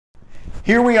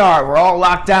Here we are. We're all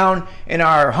locked down in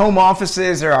our home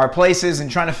offices or our places and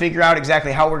trying to figure out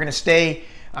exactly how we're going to stay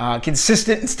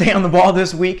consistent and stay on the ball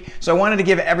this week. So I wanted to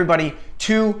give everybody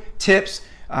 2 tips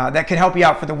that could help you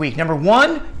out for the week. Number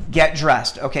 1, get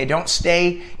dressed. Okay, don't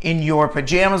stay in your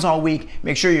pajamas all week.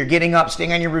 Make sure you're getting up,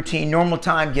 staying on your routine, normal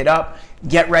time, get up,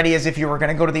 get ready as if you were going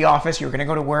to go to the office, you were going to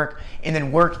go to work, and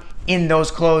then work in those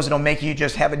clothes. It'll make you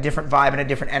just have a different vibe and a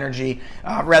different energy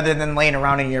rather than laying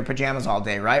around in your pajamas all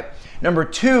day, right? Number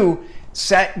 2,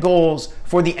 set goals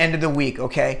for the end of the week,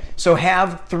 okay? So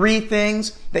have 3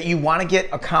 things that you want to get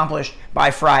accomplished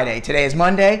by Friday. Today is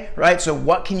Monday, right? So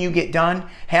what can you get done?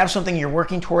 Have something you're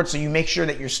working towards so you make sure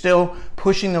that you're still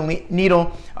pushing the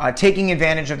needle, taking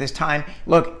advantage of this time.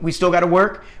 Look, we still got to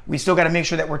work. We still got to make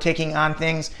sure that we're taking on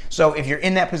things. So if you're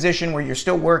in that position where you're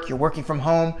still you're working from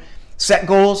home, set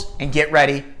goals and get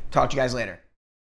ready. Talk to you guys later.